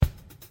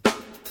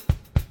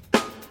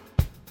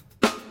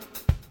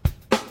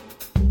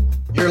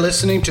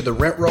listening to the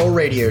Rent Roll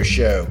Radio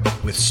Show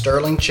with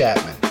Sterling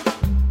Chapman.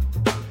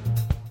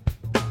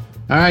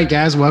 All right,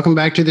 guys, welcome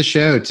back to the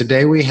show.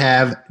 Today we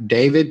have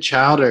David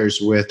Childers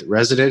with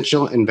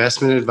Residential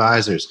Investment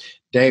Advisors.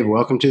 Dave,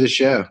 welcome to the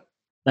show.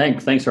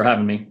 Thanks for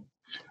having me.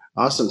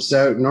 Awesome.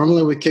 So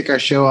normally we kick our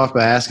show off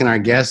by asking our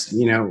guests,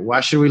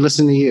 why should we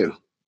listen to you?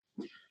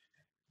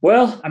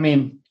 Well,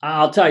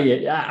 I'll tell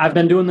you, I've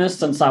been doing this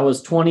since I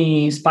was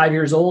 25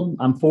 years old.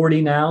 I'm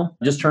 40 now,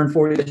 just turned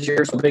 40 this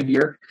year, so big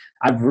year.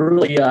 I've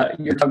really,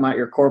 you're talking about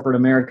your corporate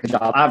America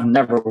job. I've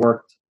never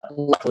worked,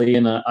 luckily,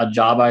 in a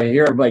job. I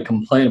hear everybody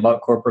complain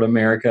about corporate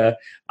America.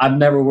 I've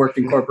never worked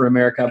in corporate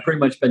America. I've pretty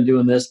much been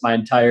doing this my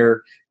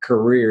entire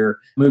career.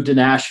 Moved to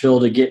Nashville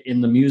to get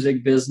in the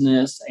music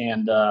business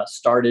and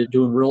started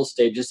doing real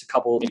estate just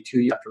 2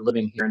 years after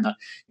living here. And,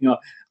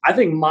 I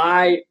think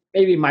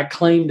maybe my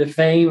claim to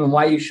fame and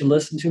why you should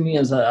listen to me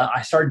is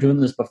I started doing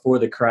this before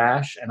the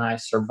crash, and I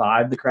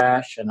survived the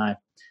crash, and I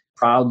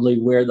proudly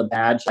wear the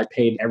badge. I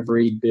paid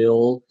every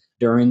bill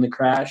during the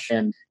crash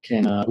and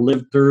can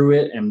live through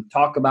it and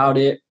talk about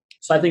it.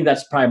 So I think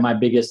that's probably my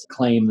biggest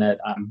claim that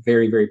I'm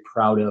very, very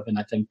proud of, and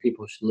I think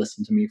people should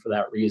listen to me for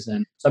that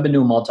reason. So I've been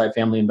doing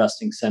multifamily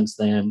investing since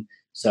then.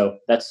 So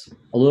that's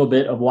a little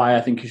bit of why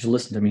I think you should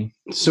listen to me.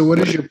 So what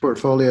does your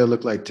portfolio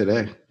look like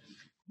today?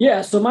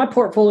 Yeah, so my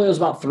portfolio is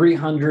about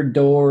 300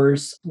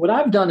 doors. What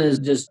I've done is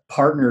just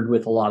partnered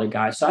with a lot of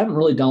guys. So I haven't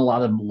really done a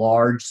lot of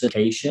large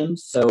syndications.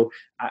 So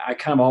I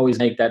kind of always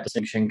make that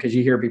distinction because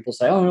you hear people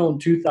say, oh, I own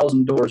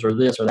 2,000 doors or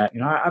this or that.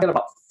 I've got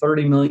about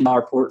 $30 million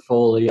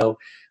portfolio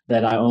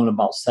that I own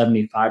about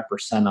 75%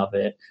 of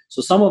it.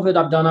 So some of it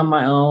I've done on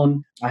my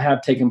own. I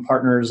have taken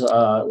partners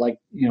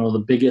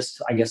the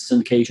biggest, I guess,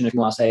 syndication, if you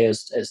want to say,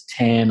 is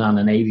 10 on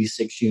an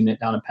 86 unit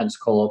down in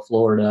Pensacola,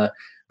 Florida.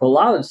 But a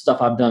lot of the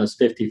stuff I've done is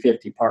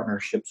 50-50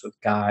 partnerships with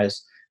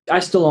guys. I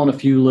still own a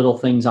few little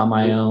things on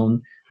my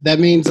own. That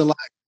means a lot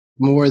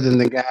more than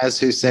the guys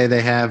who say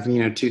they have,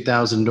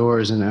 2,000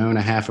 doors and own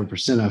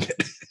 0.5% of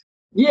it.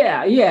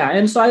 Yeah.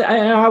 And so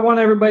I want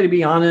everybody to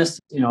be honest,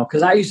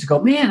 because I used to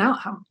go, man,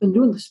 I've been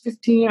doing this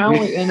 15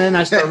 hours. And then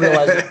I start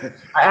realizing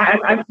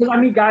I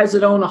meet guys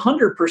that own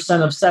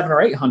 100% of 700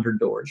 or 800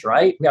 doors,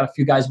 right? We got a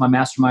few guys in my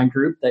mastermind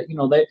group that,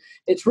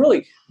 it's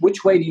really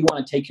which way do you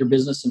want to take your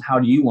business and how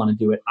do you want to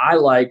do it? I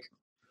like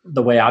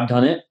the way I've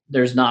done it.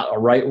 There's not a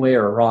right way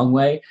or a wrong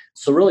way.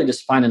 So really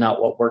just finding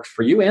out what works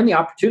for you and the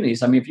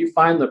opportunities. If you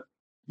find the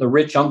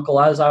rich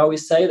uncle, as I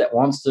always say, that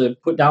wants to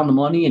put down the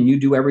money and you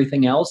do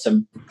everything else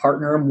and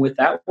partner them with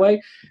that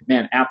way,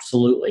 man,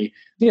 absolutely.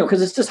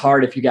 Because it's just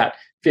hard if you got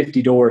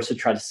 50 doors to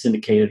try to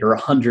syndicate it or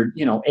 100,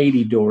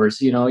 80 doors,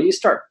 you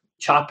start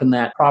chopping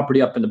that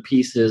property up into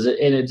pieces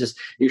and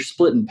you're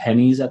splitting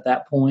pennies at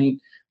that point.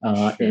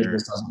 Sure. It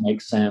just doesn't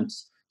make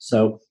sense.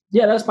 So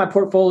yeah, that's my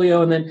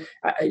portfolio. And then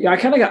I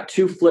kind of got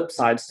two flip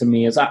sides to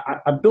me.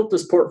 I built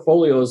this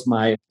portfolio as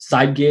my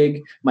side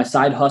gig, my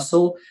side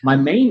hustle. My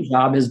main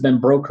job has been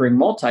brokering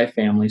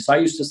multifamily. So I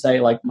used to say,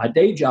 my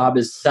day job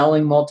is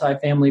selling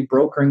multifamily,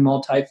 brokering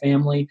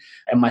multifamily,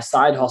 and my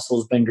side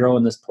hustle has been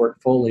growing this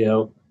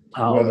portfolio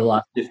over the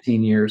last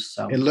 15 years.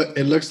 So it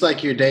looks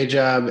like your day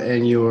job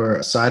and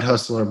your side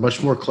hustle are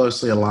much more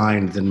closely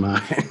aligned than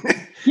mine.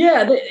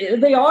 Yeah,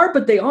 they are,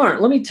 but they aren't.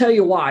 Let me tell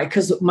you why.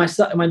 Because my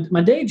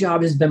day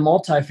job has been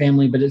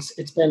multifamily, but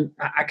it's been,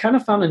 I kind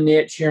of found a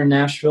niche here in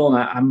Nashville,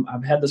 and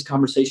I've had this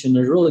conversation.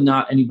 There's really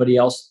not anybody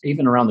else,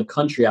 even around the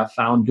country, I've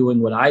found doing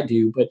what I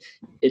do, but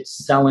it's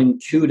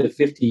selling 2 to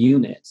 50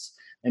 units.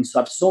 And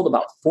so I've sold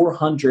about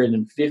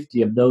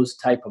 450 of those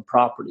type of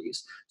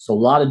properties. So a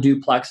lot of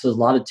duplexes, a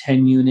lot of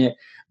 10 unit.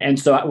 And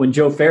so when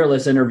Joe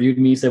Fairless interviewed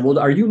me, he said, well,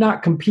 are you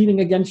not competing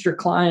against your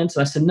clients?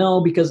 And I said,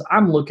 no, because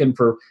I'm looking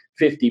for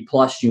 50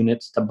 plus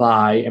units to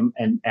buy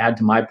and add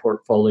to my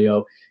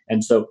portfolio.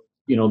 And so,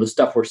 the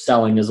stuff we're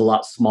selling is a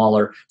lot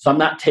smaller. So I'm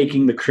not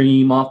taking the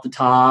cream off the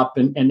top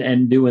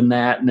and doing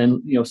that and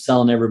then,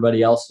 selling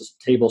everybody else's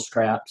table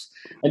scraps.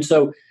 And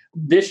so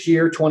this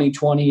year,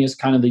 2020, is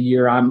kind of the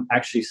year I'm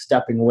actually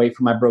stepping away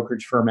from my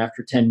brokerage firm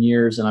after 10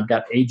 years. And I've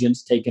got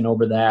agents taking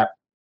over that.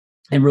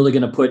 And really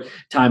going to put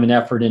time and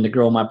effort into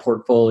growing my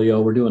portfolio.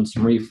 We're doing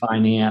some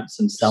refinance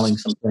and selling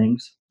some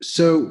things.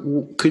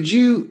 So could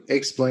you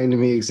explain to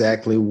me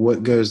exactly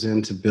what goes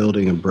into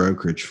building a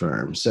brokerage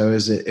firm? So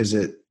is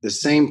it the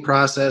same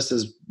process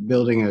as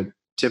building a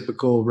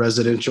typical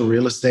residential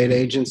real estate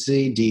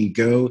agency? Do you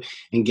go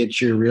and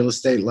get your real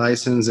estate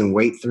license and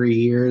wait 3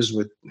 years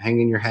with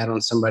hanging your hat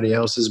on somebody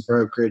else's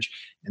brokerage,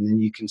 and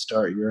then you can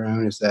start your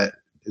own? Is that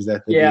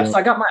the deal? So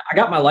I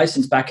got my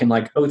license back in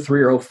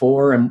 03 or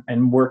 04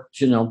 and worked,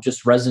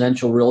 just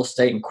residential real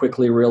estate, and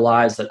quickly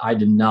realized that I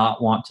did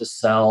not want to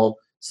sell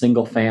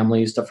single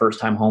families to first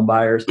time home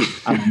buyers.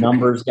 I'm a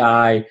numbers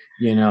guy.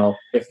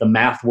 If the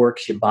math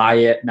works, you buy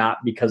it, not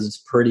because it's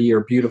pretty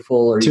or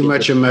beautiful or too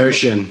much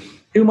emotion.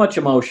 Too much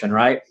emotion,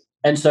 right?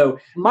 And so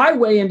my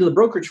way into the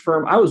brokerage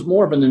firm, I was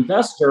more of an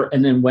investor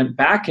and then went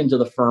back into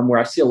the firm where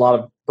I see a lot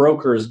of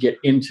brokers get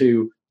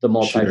into the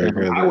multifamily.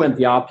 Sure, I went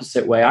the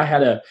opposite way. I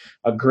had a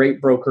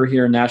great broker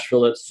here in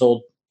Nashville that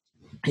sold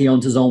He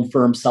owns his own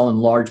firm selling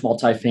large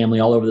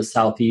multifamily all over the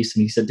Southeast.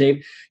 And he said,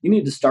 Dave, you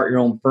need to start your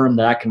own firm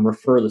that I can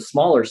refer the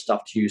smaller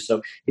stuff to you.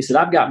 So he said,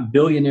 I've got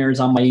billionaires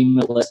on my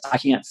email list. I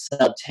can't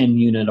sell a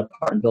 10-unit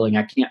apartment building.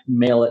 I can't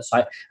mail it.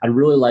 So I'd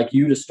really like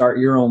you to start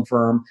your own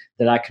firm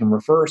that I can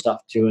refer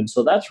stuff to. And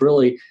so that's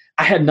really,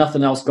 I had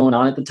nothing else going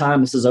on at the time.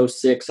 This is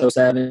 06,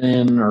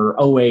 07, or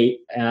 08.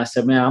 And I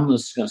said, man, I'm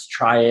just going to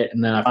try it.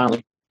 And then I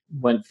finally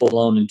went full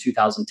blown in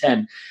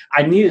 2010.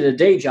 I needed a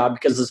day job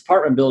because this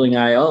apartment building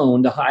I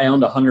owned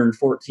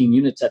 114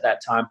 units at that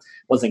time,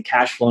 wasn't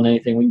cash flowing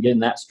anything. We can get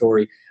in that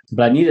story,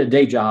 but I needed a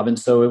day job. And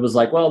so it was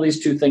like, well, these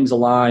two things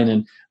align.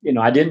 And,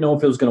 I didn't know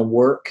if it was going to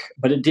work,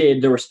 but it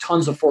did. There was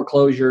tons of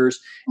foreclosures,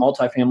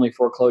 multifamily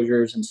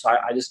foreclosures. And so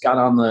I just got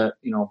on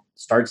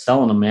started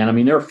selling them, man. I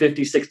mean, there were $50,000,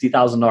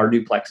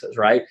 $60,000 duplexes,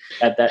 right?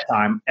 At that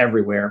time,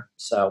 everywhere.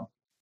 So.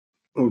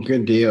 Oh,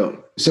 good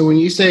deal. So when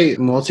you say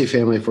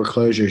multifamily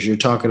foreclosures, you're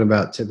talking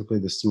about typically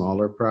the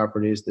smaller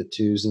properties, the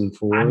 2s and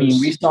 4s? I mean,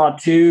 we saw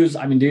 2s.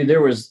 I mean, dude,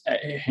 there was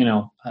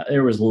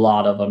a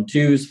lot of them,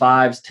 2s,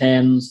 5s,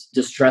 10s,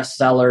 distressed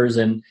sellers.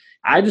 And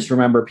I just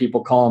remember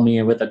people calling me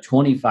with a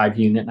 25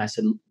 unit. And I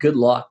said, good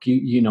luck.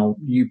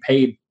 You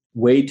paid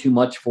way too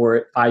much for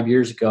it 5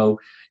 years ago.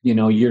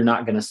 You're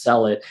not going to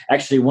sell it.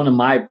 Actually, one of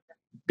my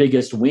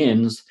biggest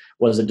wins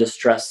was a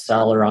distressed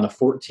seller on a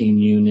 14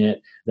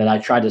 unit that I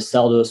tried to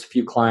sell to a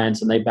few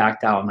clients and they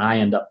backed out and I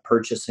ended up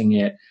purchasing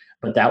it.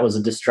 But that was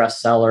a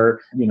distressed seller.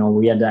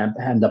 We had to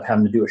end up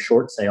having to do a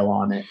short sale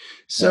on it.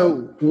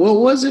 So what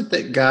was it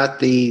that got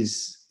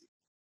these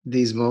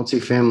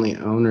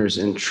multifamily owners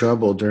in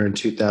trouble during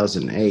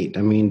 2008?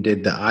 I mean,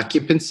 did the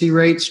occupancy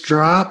rates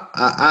drop?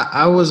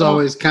 I was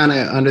always kind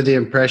of under the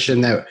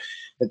impression that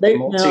the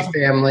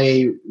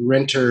multifamily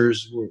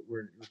renters were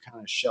kind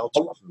of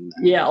sheltered from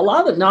that. Yeah, a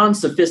lot of the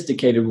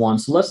non-sophisticated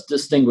ones. So let's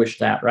distinguish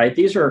that, right?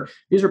 These are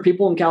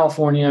people in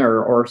California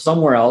or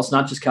somewhere else,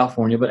 not just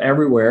California, but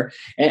everywhere.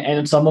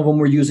 And some of them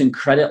were using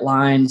credit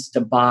lines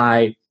to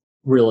buy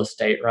real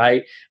estate,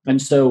 right?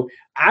 And so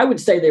I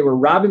would say they were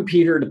robbing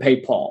Peter to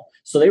pay Paul.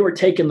 So they were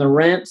taking the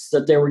rents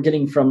that they were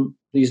getting from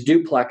these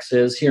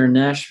duplexes here in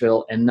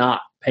Nashville and not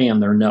paying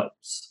their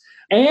notes.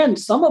 And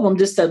some of them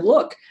just said,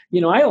 look,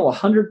 I owe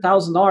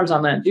 $100,000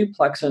 on that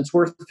duplex and it's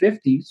worth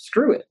 $50,000.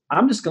 Screw it.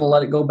 I'm just going to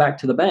let it go back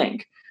to the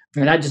bank.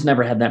 And I just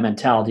never had that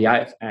mentality.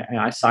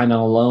 I signed on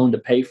a loan to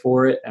pay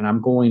for it. And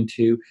I'm going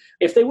to,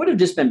 if they would have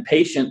just been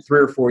patient 3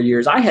 or 4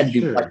 years, I had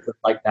duplexes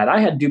like that. I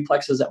had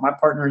duplexes that my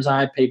partners and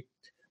I paid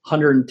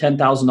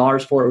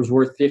 $110,000 for. It was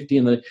worth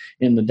 $50,000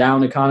 in the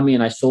down economy.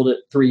 And I sold it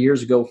 3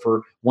 years ago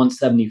for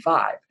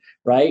 $175,000.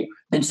 Right.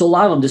 And so a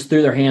lot of them just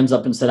threw their hands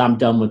up and said, I'm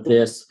done with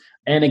this.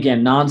 And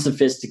again,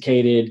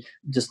 non-sophisticated,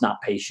 just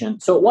not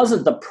patient. So it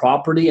wasn't the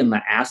property and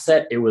the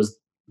asset. It was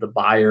the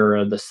buyer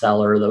or the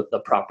seller,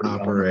 the property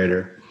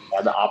operator.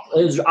 It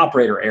was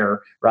operator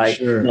error, right?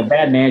 Sure.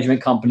 Bad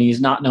management companies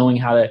not knowing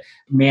how to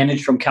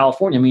manage from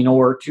California.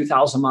 Or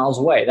 2,000 miles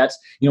away. That's,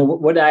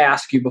 what did I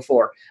ask you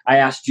before? I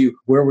asked you,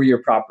 where were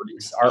your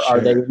properties? Are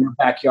they in your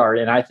backyard?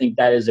 And I think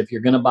that is, if you're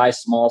going to buy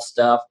small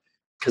stuff,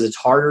 because it's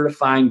harder to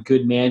find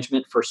good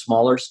management for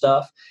smaller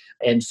stuff.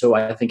 And so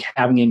I think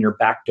having in your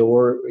back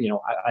door,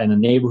 in a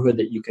neighborhood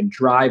that you can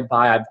drive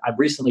by. I've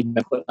recently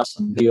been putting up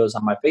some videos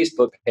on my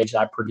Facebook page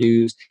that I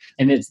produced.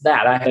 And it's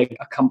that. I had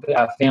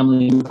a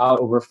family move out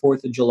over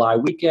 4th of July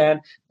weekend.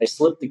 They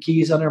slipped the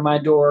keys under my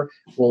door.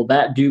 Well,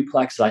 that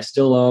duplex that I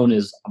still own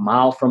is a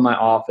mile from my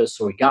office.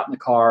 So we got in the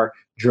car,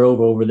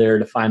 drove over there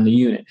to find the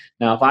unit.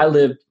 Now, if I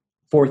lived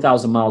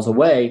 4,000 miles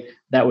away,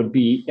 that would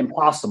be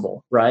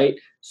impossible, right?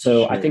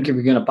 So sure. I think if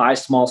you're going to buy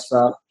small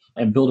stuff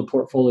and build a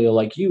portfolio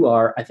like you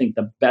are, I think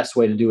the best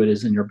way to do it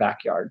is in your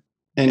backyard.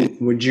 And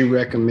would you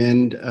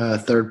recommend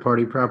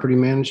third-party property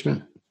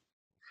management?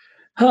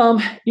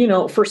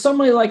 For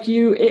somebody like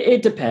you,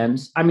 it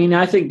depends. I mean,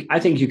 I think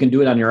you can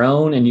do it on your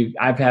own. And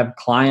I've had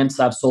clients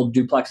I've sold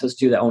duplexes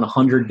to that own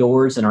 100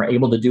 doors and are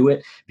able to do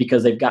it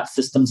because they've got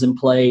systems in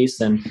place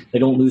and they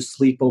don't lose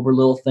sleep over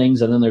little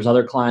things. And then there's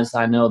other clients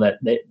I know that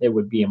it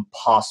would be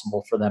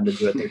impossible for them to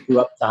do it. They're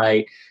too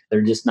uptight.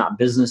 They're just not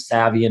business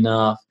savvy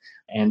enough.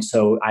 And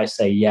so I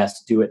say,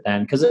 yes, do it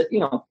then. Because,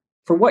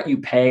 for what you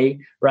pay,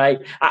 right?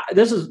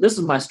 This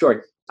is my story.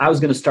 I was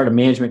going to start a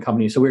management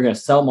company. So we were going to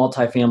sell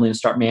multifamily and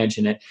start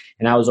managing it.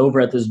 And I was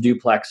over at this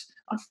duplex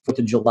on 4th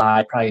of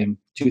July, probably in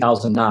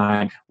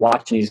 2009,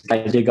 watching these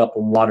guys dig up a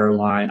water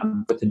line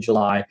on 4th of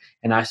July.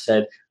 And I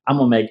said, I'm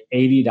going to make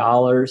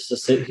 $80 to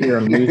sit here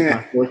and lose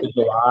my 4th of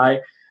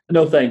July.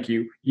 No, thank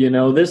you.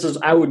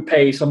 I would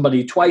pay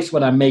somebody twice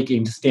what I'm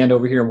making to stand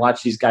over here and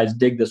watch these guys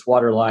dig this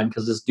water line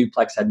because this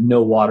duplex had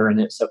no water in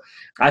it. So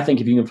I think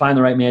if you can find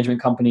the right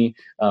management company,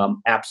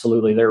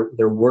 absolutely,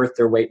 they're worth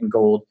their weight in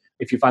gold.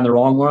 If you find the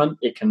wrong one,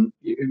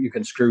 you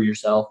can screw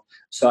yourself.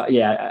 So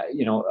yeah,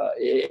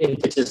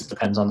 it just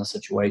depends on the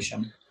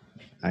situation.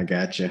 I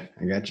got you.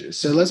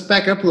 So let's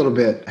back up a little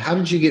bit. How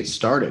did you get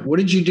started? What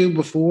did you do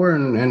before,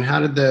 and how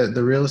did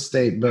the real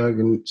estate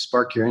bug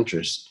spark your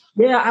interest?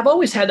 Yeah, I've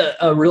always had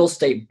a real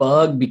estate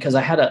bug because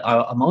I had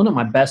one of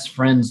my best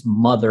friend's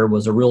mother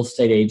was a real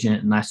estate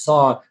agent, and I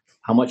saw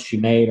how much she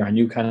made, or I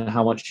knew kind of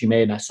how much she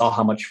made, and I saw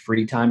how much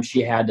free time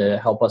she had to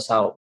help us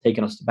out,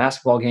 taking us to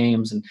basketball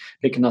games and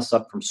picking us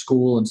up from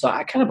school. And so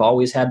I kind of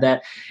always had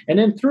that. And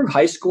then through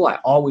high school, I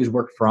always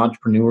worked for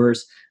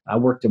entrepreneurs. I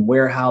worked in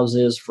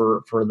warehouses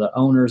for the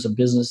owners of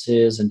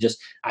businesses, and just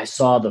I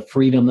saw the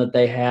freedom that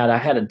they had. I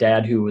had a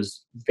dad who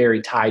was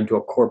very tied to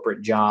a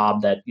corporate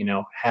job that,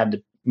 had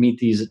to meet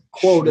these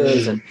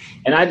quotas. And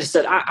I just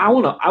said, I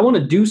want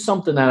to do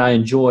something that I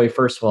enjoy,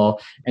 first of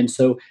all. And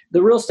so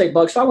the real estate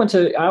bug. So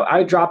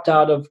I dropped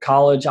out of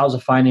college. I was a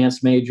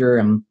finance major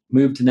and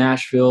moved to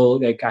Nashville.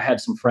 Like, I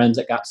had some friends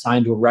that got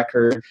signed to a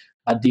record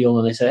deal,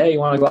 and they said, hey, you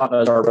want to go out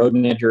as our road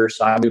manager?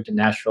 So I moved to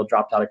Nashville,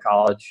 dropped out of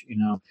college,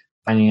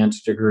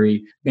 finance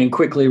degree, and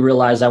quickly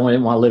realized I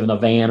didn't want to live in a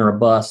van or a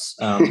bus.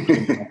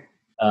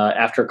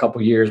 After a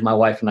couple of years, my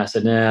wife and I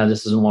said, nah,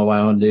 this isn't what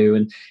I want to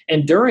do.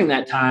 And during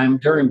that time,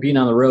 during being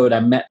on the road, I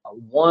met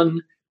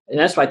one, and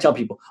that's why I tell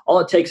people, all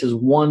it takes is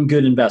one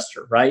good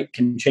investor, right?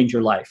 Can change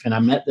your life. And I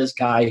met this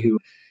guy who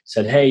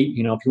said, hey,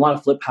 if you want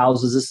to flip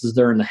houses, this is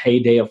during the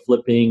heyday of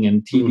flipping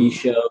and TV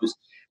shows.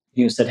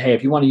 Said, hey,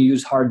 if you want to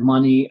use hard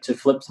money to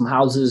flip some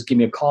houses, give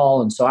me a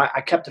call. And so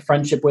I kept a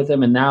friendship with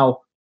him. And now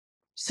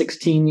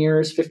 15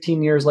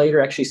 years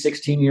later, actually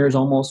 16 years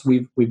almost,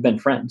 we've been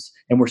friends,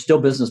 and we're still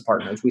business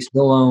partners. We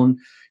still own,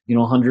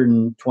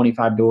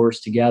 125 doors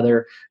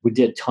together. We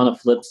did a ton of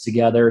flips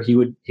together. He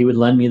would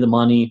lend me the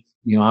money.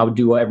 I would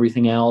do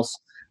everything else.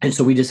 And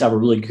so we just have a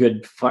really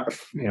good,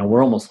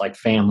 we're almost like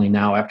family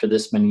now after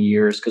this many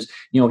years, because,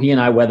 he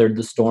and I weathered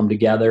the storm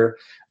together.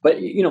 But,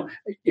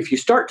 if you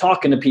start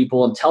talking to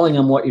people and telling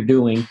them what you're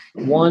doing,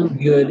 one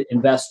good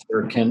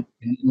investor can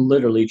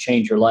literally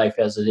change your life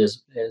as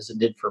it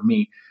did for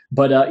me.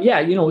 But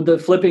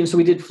the flipping. So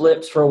we did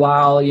flips for a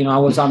while. I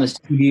was on this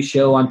TV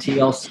show on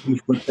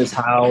TLC, Flip This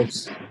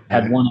House,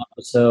 had one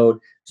episode.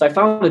 So I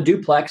found a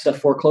duplex, a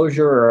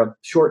foreclosure or a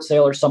short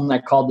sale or something. I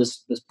called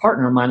this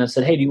partner of mine and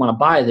said, hey, do you want to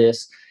buy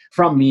this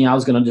from me? I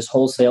was going to just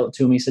wholesale it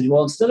to him. He said,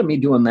 well, instead of me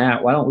doing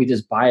that, why don't we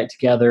just buy it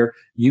together?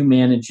 You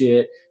manage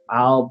it.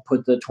 I'll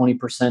put the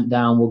 20%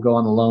 down. We'll go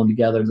on the loan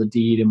together, the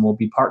deed, and we'll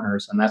be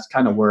partners. And that's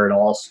kind of where it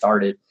all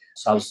started.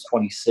 So I was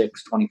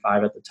 26,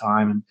 25 at the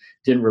time and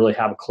didn't really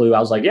have a clue. I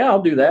was like, yeah,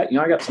 I'll do that.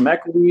 I got some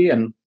equity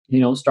and,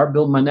 start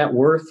building my net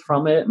worth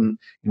from it. And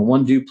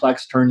one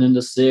duplex turned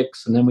into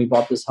 6. And then we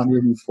bought this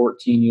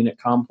 114 unit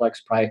complex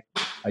probably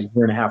a year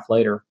and a half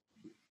later.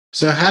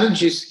 So how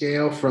did you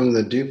scale from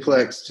the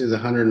duplex to the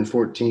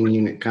 114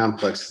 unit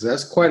complex? Because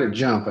that's quite a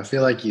jump. I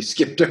feel like you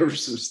skipped over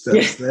some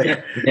stuff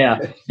there.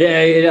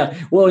 Yeah.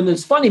 Well, and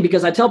it's funny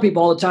because I tell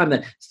people all the time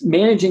that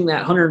managing that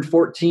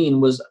 114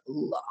 was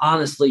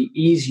honestly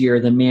easier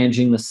than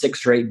managing the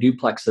 6 or 8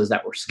 duplexes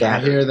that were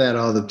scattered. I hear that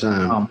all the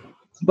time.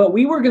 But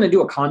we were going to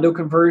do a condo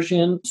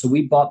conversion. So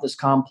we bought this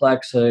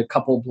complex a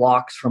couple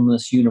blocks from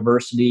this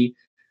university,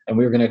 and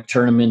we were going to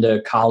turn them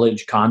into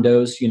college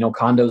condos,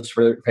 condos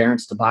for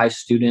parents to buy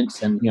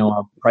students. And,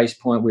 our price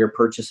point, we were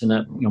purchasing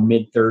at,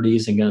 mid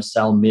 30s and going to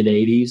sell mid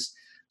 80s.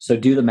 So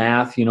do the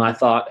math. I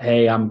thought,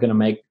 hey, I'm going to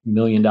make $1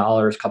 million,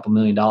 couple $1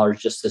 million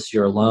just this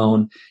year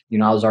alone.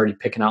 I was already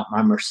picking out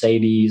my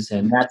Mercedes,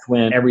 and that's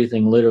when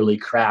everything literally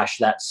crashed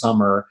that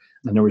summer.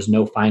 And there was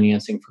no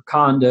financing for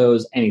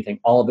condos, anything.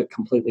 All of it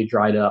completely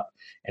dried up.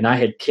 And I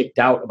had kicked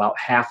out about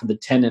half of the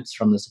tenants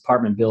from this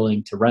apartment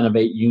building to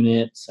renovate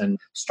units and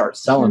start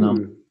selling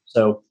them.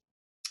 So,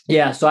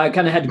 so I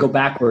kind of had to go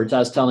backwards. I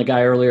was telling a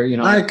guy earlier,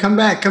 all right, come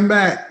back.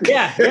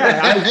 Yeah.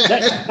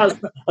 I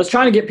was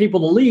trying to get people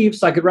to leave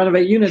so I could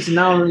renovate units. And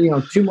now,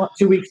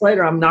 2 weeks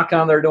later, I'm knocking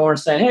on their door and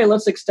saying, hey,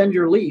 let's extend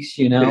your lease,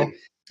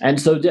 And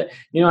so,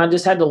 I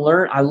just had to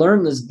learn. I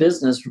learned this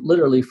business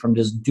literally from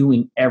just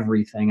doing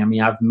everything. I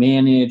mean, I've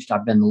managed,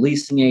 I've been the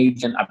leasing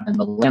agent, I've been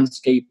the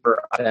landscaper.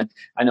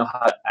 I know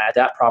how at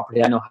that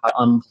property, I know how to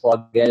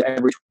unplug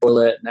every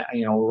toilet,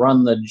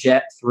 run the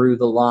jet through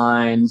the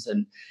lines.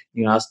 And,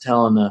 I was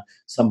telling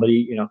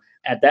somebody,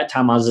 at that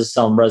time I was just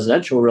selling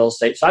residential real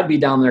estate. So I'd be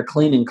down there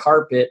cleaning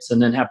carpets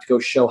and then have to go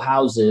show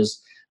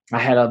houses. I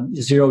had a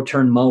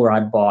 0-turn mower I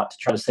bought to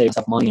try to save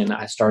some money, and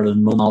I started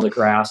mowing all the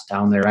grass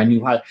down there. I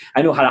know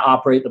how to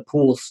operate the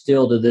pool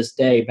still to this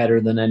day better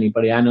than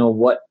anybody. I know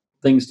what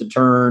things to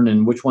turn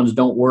and which ones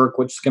don't work,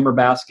 which skimmer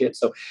baskets.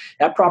 So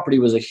that property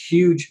was a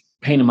huge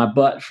pain in my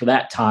butt for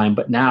that time.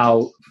 But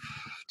now,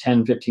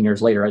 10, 15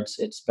 years later,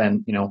 it's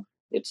been,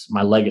 it's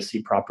my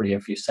legacy property,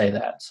 if you say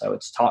that. So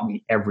it's taught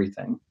me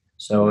everything.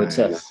 So nice.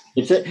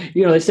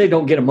 They say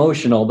don't get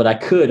emotional, but I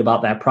could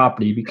about that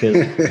property because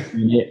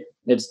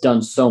it's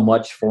done so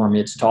much for me.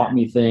 It's taught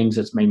me things.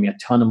 It's made me a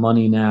ton of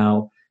money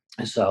now.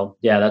 So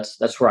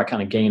that's where I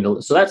kind of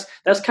gained. So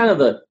that's kind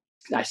of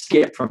I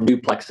skipped from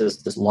duplexes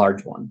to this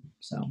large one.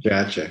 So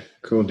gotcha.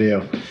 Cool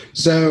deal.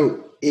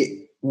 So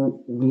the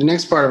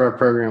next part of our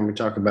program, we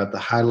talk about the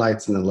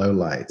highlights and the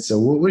lowlights. So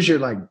what was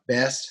your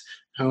best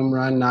home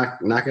run, knock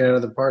it out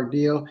of the park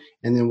deal?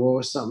 And then what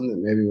was something that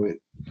maybe went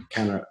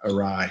kind of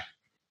awry?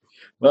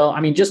 Well,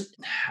 I mean,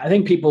 I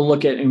think people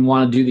look at and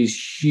want to do these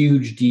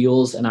huge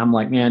deals. And I'm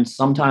like, man,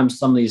 sometimes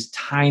some of these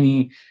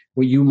tiny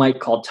what you might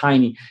call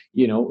tiny,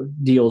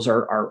 deals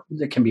are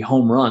that can be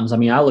home runs. I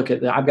mean,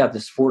 I've got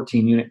this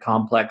 14 unit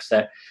complex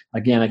that,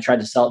 again, I tried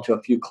to sell it to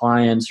a few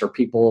clients or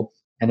people,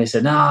 and they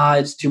said, nah,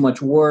 it's too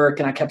much work.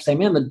 And I kept saying,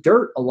 man, the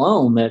dirt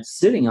alone that's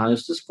sitting on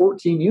it's just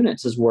 14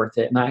 units is worth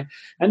it. And I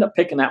ended up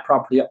picking that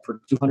property up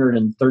for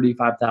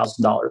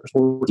 $235,000,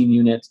 14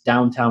 units,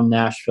 downtown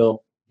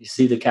Nashville. You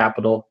see the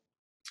Capitol.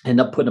 End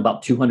up putting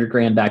about 200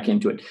 grand back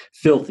into it.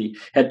 Filthy.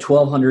 Had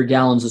 1,200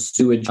 gallons of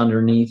sewage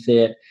underneath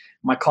it.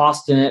 My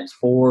cost in it,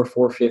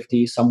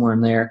 $450, somewhere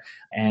in there.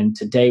 And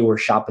today we're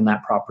shopping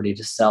that property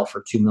to sell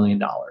for $2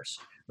 million,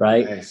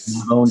 right? Nice.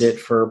 I've owned it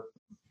for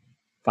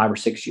 5 or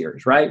 6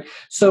 years, right?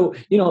 So,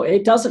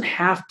 it doesn't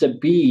have to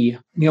be,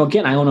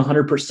 again, I own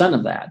 100%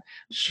 of that.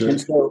 Sure.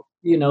 And so,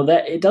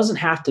 that it doesn't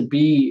have to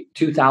be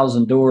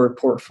 2,000 door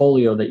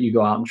portfolio that you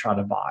go out and try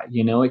to buy.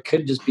 It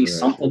could just be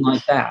something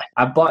like that.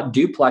 I bought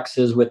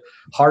duplexes with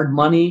hard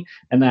money,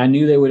 and I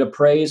knew they would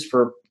appraise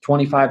for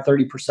 25,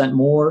 30%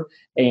 more.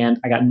 And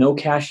I got no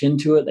cash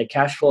into it. They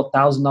cash flow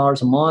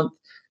 $1,000 a month.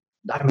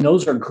 I mean,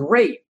 those are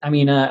great. I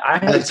mean,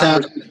 that's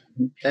how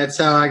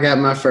I got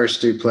my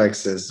first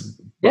duplexes.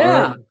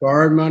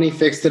 Borrowed money,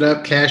 fixed it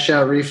up, cash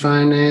out,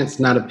 refinance,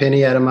 not a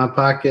penny out of my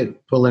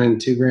pocket, pulling in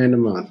 $2,000 a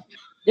month.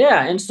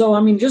 Yeah. And so, I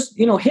mean, just,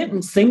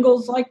 hitting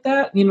singles like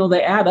that,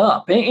 they add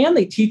up and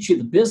they teach you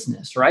the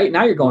business, right?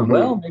 Now you're going,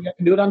 well, maybe I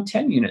can do it on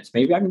 10 units.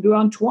 Maybe I can do it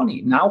on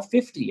 20, now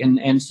 50.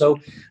 And so,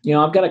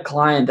 I've got a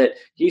client that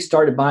he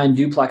started buying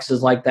duplexes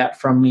like that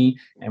from me.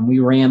 And we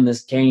ran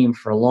this game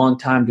for a long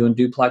time doing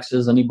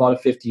duplexes, and he bought a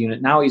 50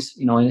 unit. Now he's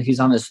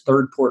on his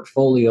third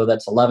portfolio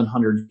that's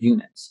 1,100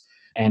 units.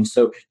 And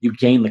so you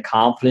gain the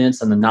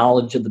confidence and the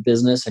knowledge of the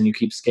business, and you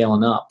keep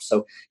scaling up.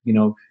 So,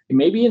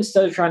 maybe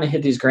instead of trying to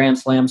hit these grand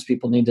slams,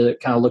 people need to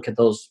kind of look at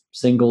those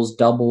singles,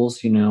 doubles,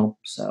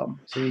 So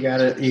you got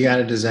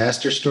a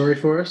disaster story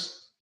for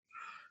us?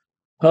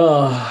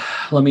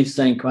 Let me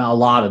think. Well, a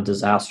lot of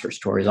disaster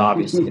stories,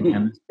 obviously.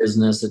 Man,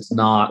 business, it's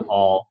not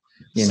all,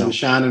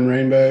 sunshine and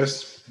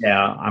rainbows.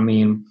 Yeah. I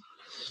mean,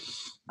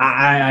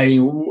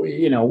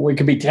 it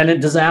could be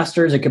tenant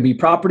disasters. It could be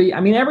property. I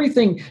mean,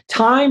 everything.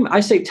 I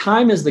say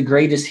time is the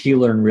greatest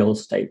healer in real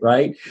estate,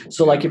 right?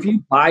 So like if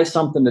you buy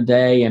something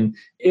today and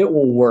it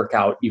will work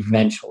out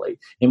eventually.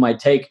 It might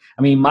take,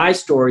 my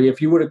story,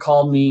 if you would have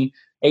called me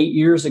 8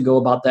 years ago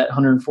about that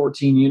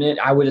 114 unit,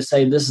 I would have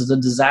said, this is a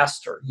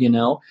disaster,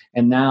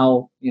 and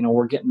now,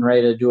 we're getting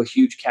ready to do a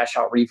huge cash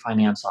out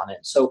refinance on it.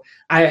 So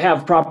I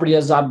have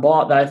properties I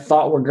bought that I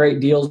thought were great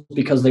deals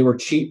because they were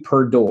cheap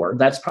per door.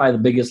 That's probably the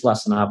biggest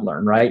lesson I've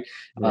learned, right?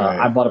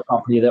 I bought a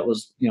property that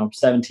was,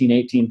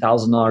 $17,000,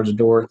 $18,000 a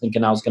door,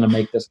 thinking I was going to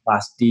make this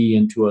class D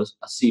into a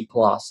C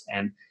plus,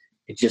 and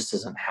it just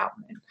isn't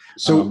happening.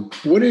 So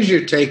what is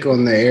your take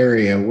on the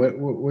area?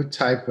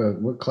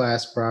 What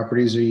class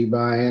properties are you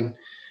buying?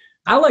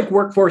 I like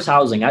workforce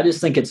housing. I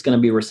just think it's going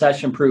to be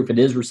recession proof. It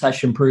is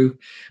recession proof.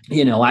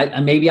 I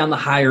maybe on the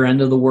higher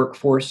end of the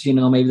workforce,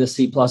 maybe the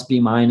C plus B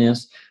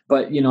minus,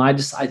 but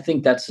I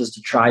think that's just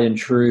a tried and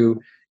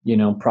true,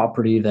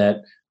 property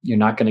that you're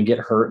not going to get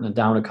hurt in a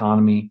down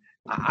economy.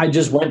 I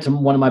just went to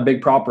one of my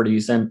big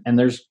properties and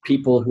there's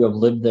people who have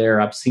lived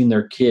there. I've seen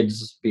their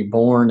kids be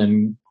born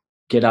and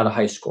get out of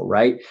high school,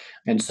 right?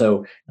 And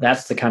so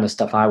that's the kind of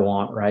stuff I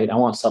want, right? I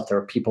want stuff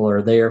that people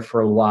are there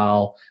for a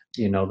while.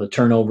 The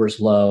turnover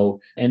is low,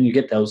 and you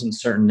get those in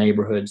certain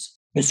neighborhoods,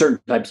 in certain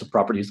types of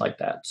properties like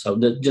that. So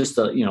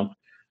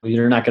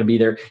you're not going to be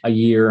there a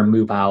year and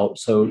move out.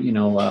 So,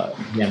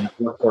 again,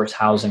 workforce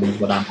housing is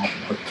what I'm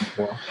looking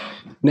for.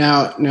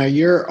 Now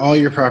all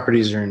your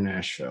properties are in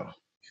Nashville.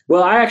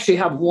 Well, I actually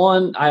have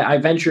one. I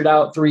ventured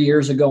out 3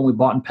 years ago and we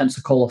bought in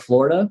Pensacola,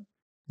 Florida.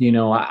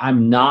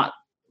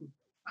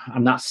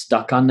 I'm not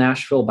stuck on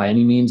Nashville by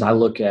any means. I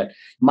look at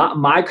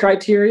my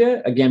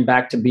criteria, again,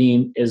 back to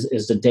being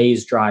is a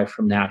day's drive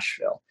from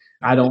Nashville.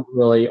 I don't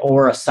really,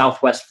 or a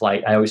Southwest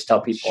flight. I always tell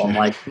people, I'm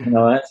like,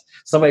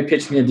 somebody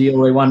pitched me a deal.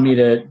 They wanted me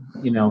to,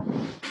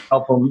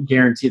 help them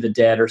guarantee the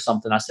debt or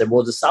something. I said,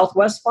 well, does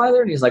Southwest fly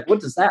there? And he's like, what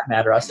does that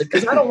matter? I said,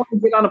 because I don't want to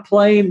get on a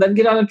plane, then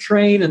get on a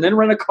train and then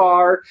rent a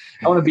car.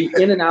 I want to be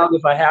in and out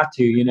if I have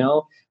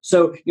to,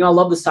 So, I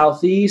love the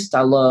Southeast.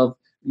 I love,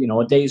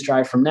 a day's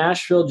drive from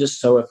Nashville, just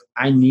so if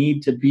I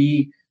need to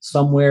be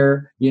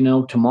somewhere,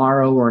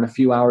 tomorrow or in a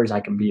few hours,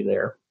 I can be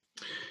there.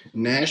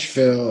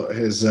 Nashville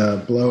is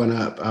blowing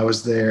up. I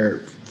was there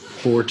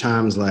 4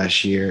 times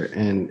last year,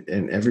 and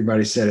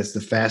everybody said it's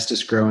the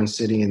fastest growing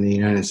city in the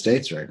United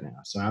States right now.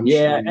 So I'm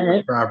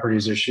sure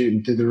properties are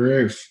shooting through the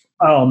roof.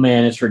 Oh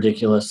man, it's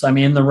ridiculous. The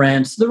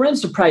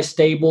rents have probably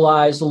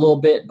stabilized a little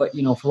bit, but for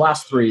the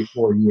last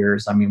 3-4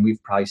 years,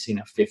 we've probably seen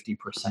a 50%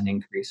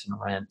 increase in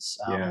rents.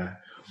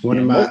 One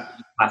of my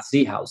Class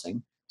C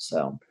housing.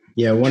 So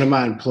one of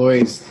my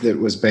employees that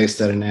was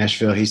based out of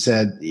Nashville, he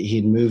said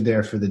he'd moved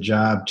there for the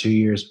job 2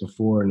 years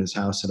before, and his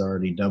house had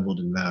already doubled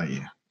in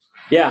value.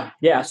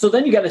 Yeah. So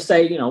then you got to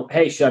say,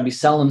 hey, should I be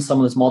selling some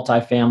of this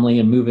multifamily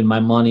and moving my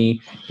money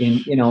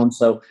in, and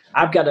so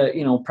I've got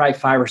probably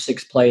 5 or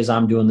 6 plays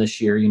I'm doing this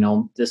year.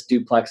 This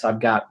duplex, I've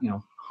got,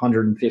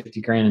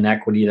 150 grand in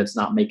equity that's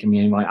not making me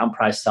any money. I'm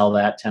probably sell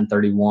that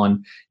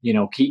 1031,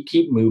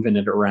 keep moving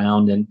it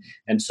around.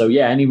 And so,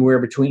 yeah, anywhere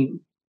between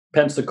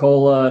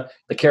Pensacola,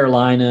 the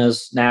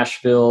Carolinas,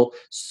 Nashville,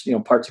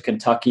 parts of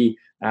Kentucky,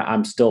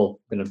 I'm still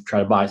going to try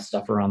to buy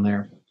stuff around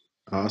there.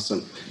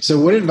 Awesome. So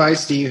what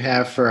advice do you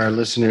have for our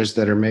listeners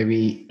that are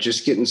maybe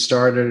just getting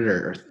started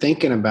or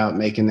thinking about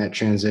making that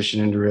transition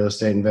into real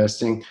estate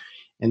investing?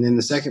 And then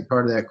the second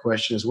part of that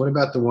question is, what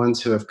about the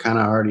ones who have kind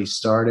of already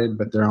started,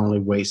 but they're only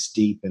waist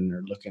deep and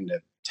they're looking to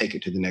take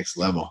it to the next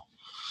level?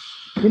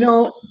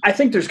 I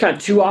think there's kind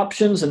of two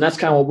options, and that's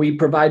kind of what we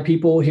provide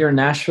people here in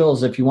Nashville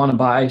is if you want to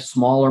buy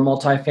smaller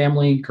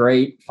multifamily,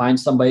 great. Find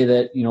somebody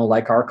that,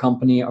 like our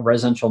company,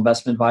 residential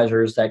investment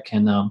advisors that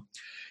can,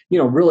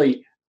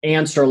 really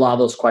answer a lot of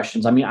those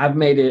questions. I mean, I've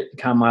made it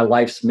kind of my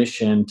life's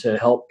mission to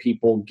help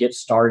people get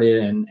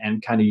started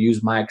and kind of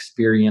use my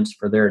experience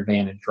for their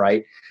advantage,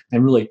 right?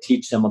 And really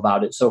teach them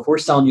about it. So if we're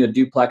selling you a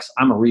duplex,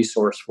 I'm a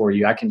resource for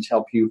you. I can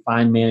help you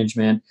find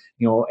management,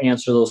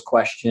 answer those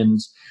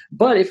questions.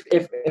 But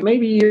if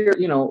maybe you're,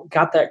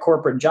 got that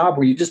corporate job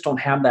where you just don't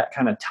have that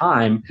kind of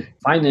time,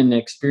 finding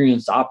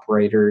experienced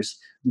operators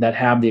that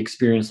have the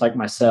experience like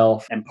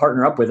myself and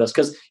partner up with us.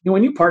 Because,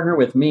 when you partner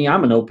with me,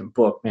 I'm an open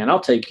book, man. I'll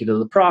take you to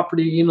the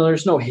property.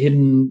 There's no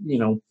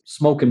hidden,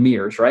 smoke and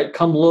mirrors, right?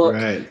 Come look,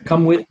 right.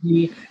 Come with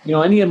me.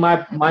 Any of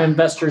my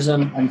investors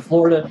in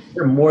Florida,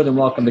 they're more than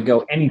welcome to go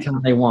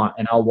anytime they want,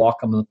 and I'll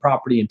walk them to the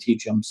property and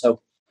teach them. So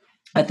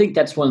I think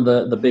that's one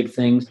of the big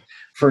things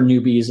for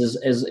newbies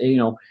is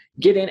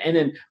get in. And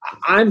then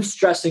I'm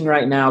stressing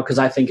right now because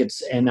I think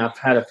and I've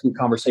had a few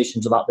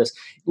conversations about this,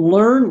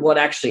 learn what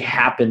actually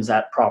happens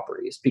at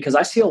properties, because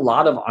I see a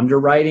lot of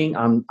underwriting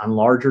on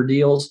larger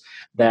deals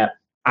that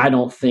I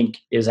don't think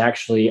is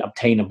actually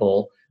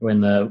obtainable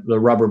when the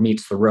rubber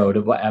meets the road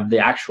of the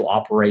actual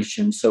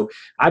operation. So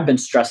I've been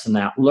stressing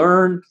that.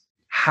 Learn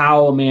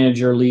how a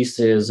manager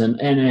leases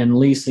and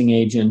leasing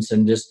agents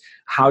and just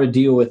how to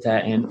deal with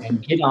that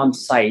and get on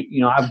site.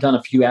 I've done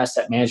a few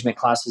asset management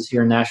classes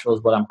here in Nashville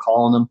is what I'm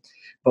calling them,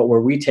 but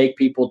where we take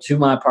people to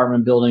my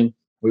apartment building,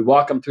 we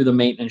walk them through the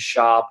maintenance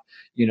shop,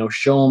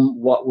 show them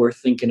what we're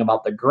thinking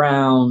about the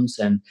grounds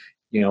and,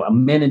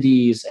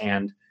 amenities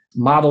and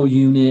model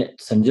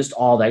units and just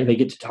all that. They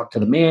get to talk to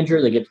the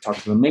manager, they get to talk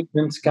to the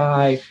maintenance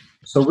guy.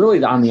 So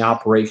really on the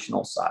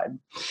operational side.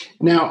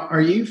 Now,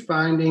 are you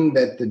finding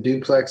that the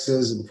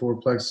duplexes and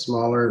fourplex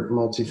smaller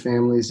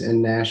multifamilies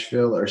in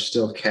Nashville are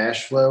still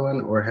cash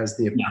flowing, or has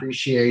the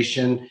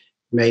appreciation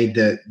made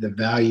the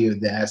value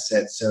of the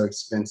asset so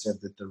expensive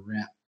that the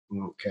rent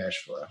won't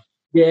cash flow?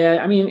 Yeah,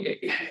 I mean,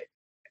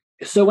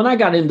 so when I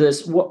got into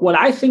this, what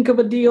I think of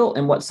a deal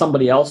and what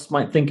somebody else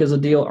might think is a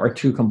deal are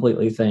two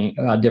completely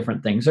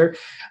different things.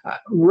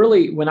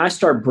 Really, when I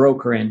start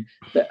brokering,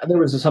 there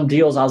was some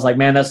deals I was like,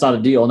 man, that's not a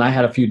deal. And I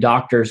had a few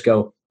doctors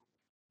go,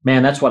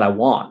 man, that's what I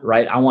want,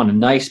 right? I want a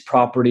nice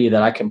property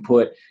that I can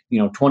put,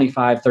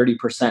 25,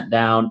 30%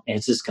 down, and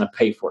it's just going to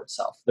pay for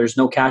itself. There's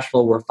no cash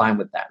flow. We're fine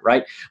with that,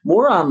 right?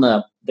 More on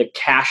the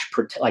cash,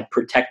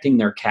 protecting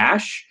their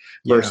cash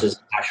versus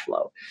cash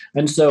flow.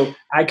 And so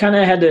I kind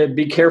of had to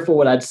be careful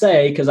what I'd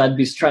say because I'd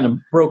be trying to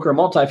broker a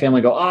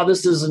multifamily, go, oh,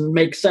 this doesn't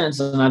make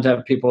sense. And I'd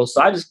have people.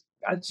 So I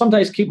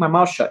sometimes keep my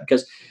mouth shut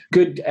because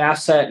good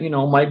asset,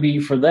 might be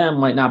for them,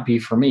 might not be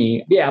for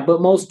me. Yeah, but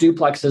most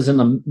duplexes in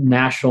the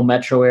Nashville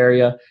metro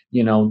area,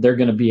 they're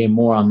going to be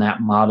more on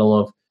that model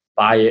of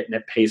buy it and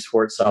it pays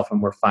for itself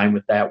and we're fine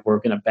with that. We're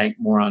going to bank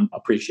more on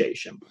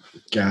appreciation.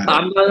 Got it.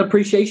 I'm not an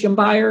appreciation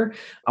buyer.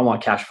 I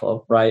want cash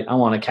flow, right? I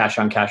want a cash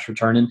on cash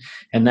return.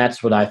 And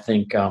that's what I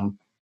think,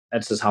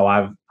 that's just how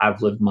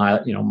I've lived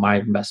my, my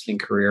investing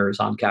career is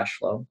on cash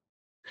flow.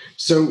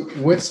 So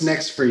what's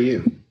next for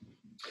you?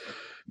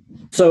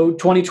 So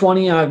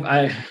 2020,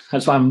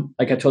 that's why I'm,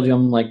 like I told you,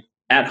 I'm like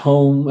at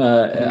home.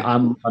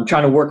 I'm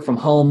trying to work from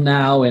home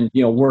now and,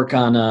 work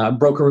on a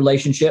broker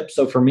relationship.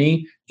 So for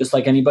me, just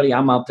like anybody,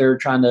 I'm out there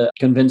trying to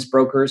convince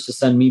brokers to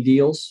send me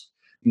deals,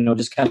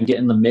 just kind of get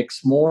in the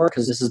mix more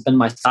because this has been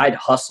my side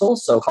hustle.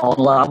 So calling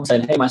a lot and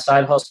saying, hey, my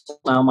side hustle,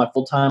 now my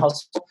full-time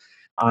hustle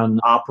on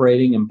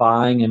operating and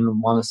buying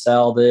and want to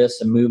sell this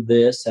and move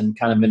this and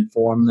kind of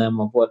inform them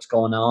of what's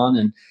going on.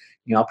 And,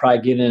 I'll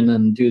probably get in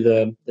and do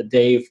the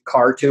Dave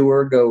car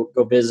tour, go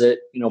visit,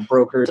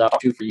 brokers I've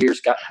talked to for years,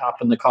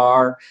 hop in the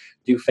car,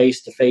 do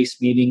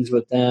face-to-face meetings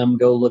with them,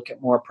 go look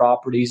at more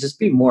properties, just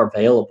be more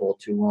available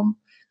to them.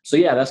 So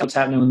yeah, that's what's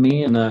happening with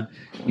me. And,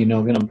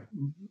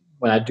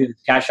 when I do the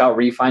cash out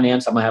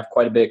refinance, I'm gonna have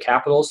quite a bit of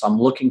capital. So I'm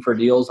looking for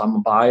deals. I'm a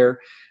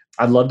buyer.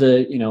 I'd love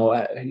to,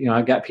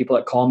 I've got people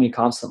that call me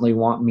constantly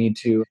want me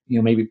to,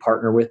 maybe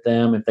partner with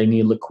them if they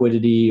need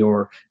liquidity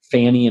or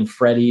Fannie and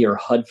Freddie or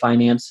HUD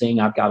financing.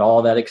 I've got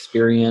all that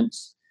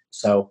experience.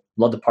 So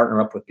love to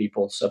partner up with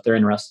people. So if they're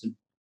interested.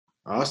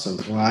 Awesome.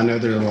 Well, I know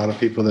there are a lot of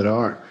people that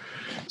are.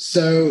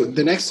 So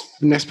the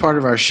next part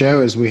of our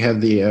show is we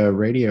have the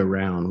radio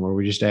round where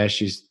we just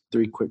ask you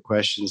 3 quick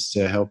questions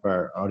to help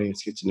our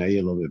audience get to know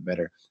you a little bit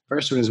better.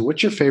 First one is,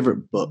 what's your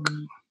favorite book?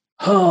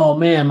 Oh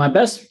man,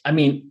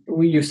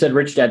 you said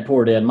Rich Dad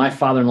Poor Dad. My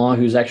father-in-law,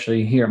 who's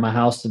actually here at my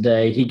house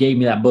today, he gave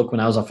me that book when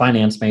I was a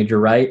finance major,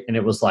 right? And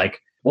it was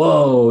like,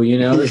 whoa,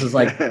 this is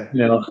like,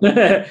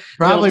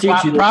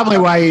 probably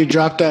why you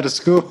dropped out of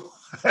school.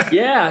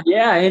 Yeah.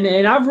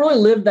 And I've really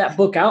lived that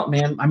book out,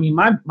 man. I mean,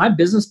 my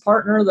business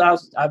partner that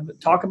I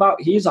talk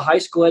about, he's a high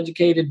school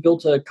educated,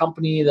 built a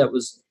company that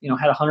was,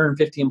 had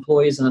 150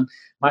 employees. And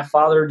my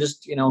father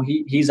just,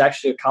 he's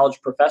actually a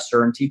college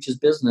professor and teaches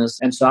business.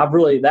 And so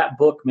that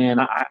book, man,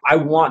 I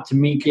want to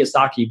meet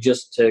Kiyosaki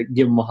just to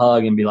give him a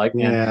hug and be like,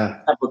 man,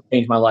 that book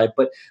changed my life.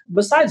 But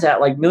besides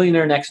that, like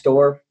Millionaire Next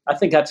Door, I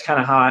think that's kind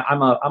of how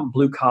I'm a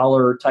blue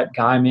collar type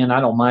guy, man.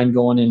 I don't mind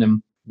going in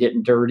and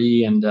getting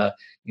dirty, and I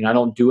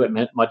don't do it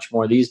much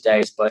more these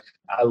days, but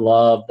I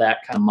love that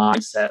kind of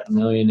mindset, a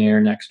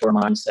Millionaire Next Door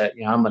mindset.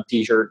 I'm a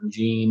t-shirt and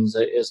jeans,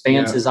 as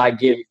fancy as I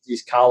get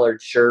these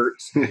collared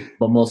shirts,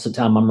 but most of the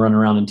time I'm running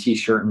around in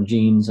t-shirt and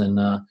jeans. And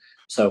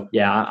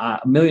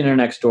Millionaire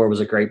Next Door was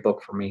a great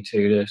book for me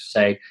too, to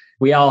say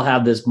we all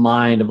have this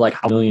mind of like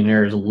how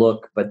millionaires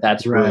look, but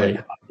that's really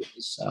how it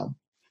is. So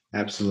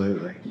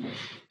absolutely.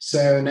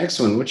 So next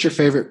one, what's your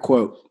favorite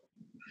quote?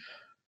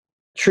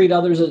 Treat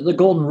others as the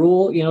golden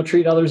rule,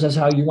 treat others as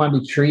how you want to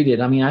be treated.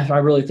 I mean, I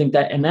really think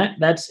that, and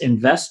that's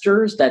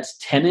investors, that's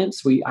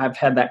tenants. I've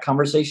had that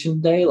conversation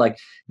today. Like,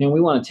 we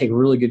want to take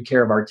really good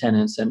care of our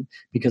tenants, and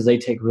because they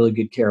take really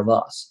good care of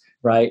us,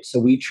 right? So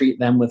we treat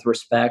them with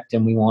respect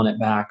and we want it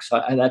back.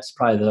 So that's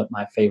probably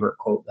my favorite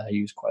quote that I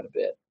use quite a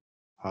bit.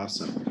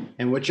 Awesome.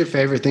 And what's your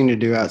favorite thing to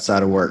do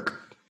outside of work?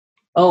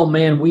 Oh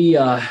man,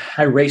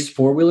 I race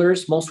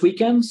four-wheelers most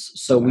weekends.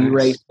 So we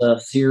race a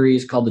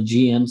series called the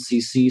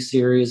GNCC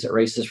series. It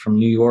races from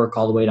New York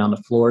all the way down to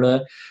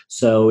Florida.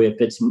 So if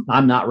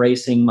I'm not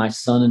racing, my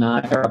son and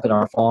I are up at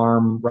our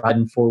farm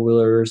riding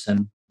four-wheelers.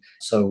 And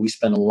so we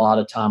spend a lot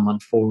of time on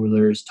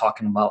four-wheelers,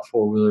 talking about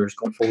four-wheelers,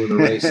 going four-wheeler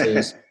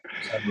races.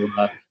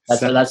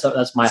 So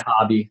that's my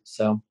hobby.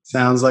 So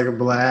sounds like a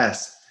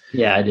blast.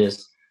 Yeah, it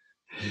is.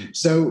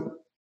 So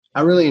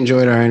I really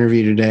enjoyed our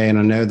interview today, and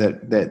I know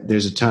that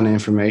there's a ton of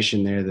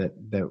information there that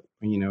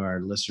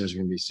our listeners are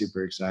going to be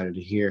super excited to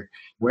hear.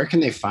 Where can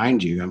they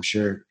find you? I'm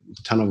sure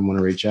a ton of them want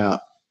to reach out.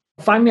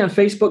 Find me on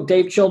Facebook,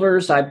 Dave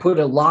Childers. I put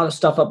a lot of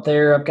stuff up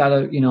there. I've got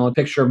a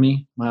picture of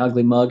me, my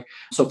ugly mug.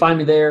 So find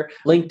me there.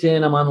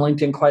 LinkedIn, I'm on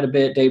LinkedIn quite a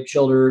bit, Dave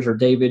Childers or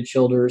David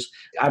Childers.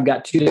 I've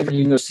got two different,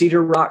 you can go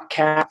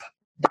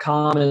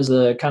CedarRockCap.com is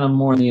kind of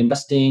more in the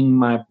investing,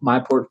 my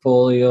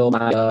portfolio,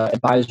 my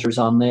advisors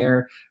on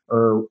there,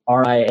 or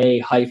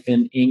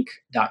RIA-Inc.com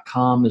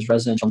is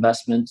residential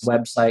investments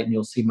website, and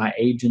you'll see my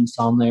agents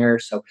on there.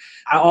 So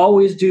I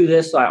always do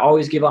this. So I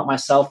always give out my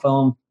cell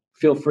phone.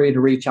 Feel free to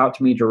reach out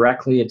to me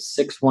directly. It's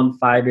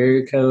 615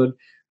 area code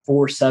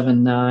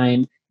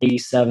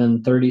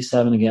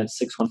 479-8737. Again,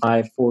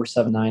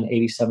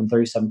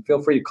 615-479-8737.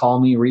 Feel free to call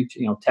me,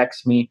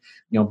 text me,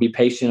 be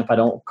patient if I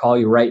don't call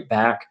you right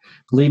back.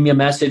 Leave me a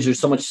message. There's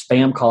so much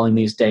spam calling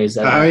these days.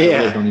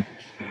 I've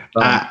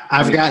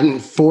gotten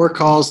 4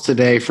 calls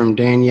today from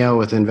Danielle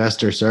with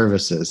Investor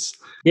Services.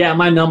 Yeah,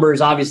 my number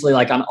is obviously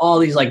like on all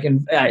these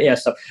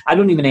so I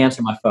don't even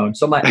answer my phone.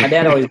 So my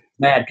dad always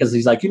mad because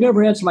he's like, you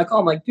never answer my call.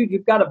 I'm like, dude,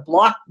 you've got a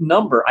blocked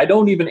number. I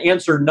don't even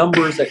answer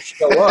numbers that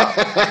show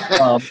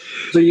up.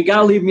 So you got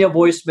to leave me a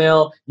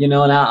voicemail, and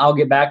I'll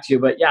get back to you.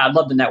 But yeah, I'd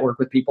love to network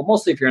with people.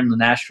 Mostly if you're in the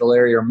Nashville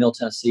area or Middle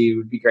Tennessee, it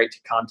would be great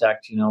to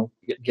contact,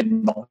 get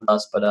involved with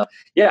us. But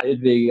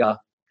it'd be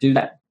do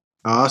that.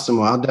 Awesome.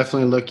 Well, I'll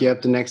definitely look you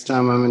up the next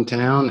time I'm in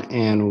town,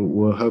 and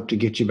we'll hope to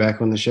get you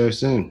back on the show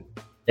soon.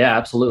 Yeah,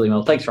 absolutely.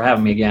 Well, thanks for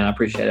having me again. I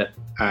appreciate it.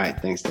 All right.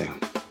 Thanks, Dave.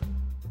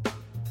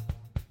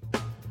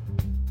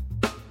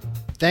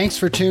 Thanks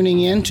for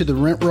tuning in to the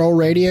Rent Roll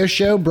Radio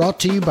Show, brought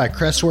to you by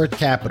Crestworth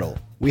Capital.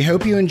 We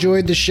hope you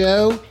enjoyed the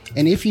show,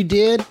 and if you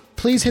did,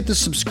 please hit the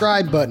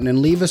subscribe button and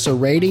leave us a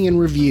rating and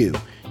review.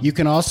 You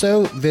can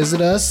also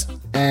visit us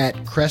at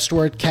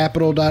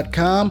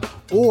crestworthcapital.com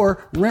or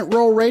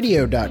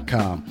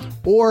rentrollradio.com,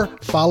 or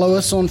follow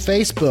us on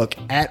Facebook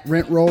at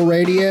Rent Roll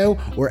Radio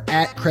or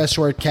at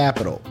Crestworth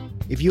Capital.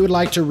 If you would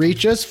like to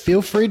reach us,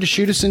 feel free to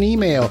shoot us an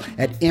email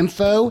at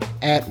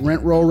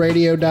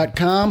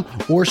info@rentrollradio.com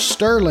or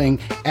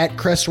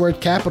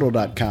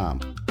sterling@crestworthcapital.com.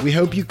 We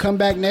hope you come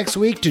back next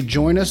week to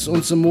join us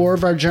on some more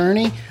of our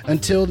journey.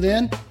 Until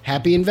then,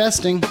 happy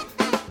investing.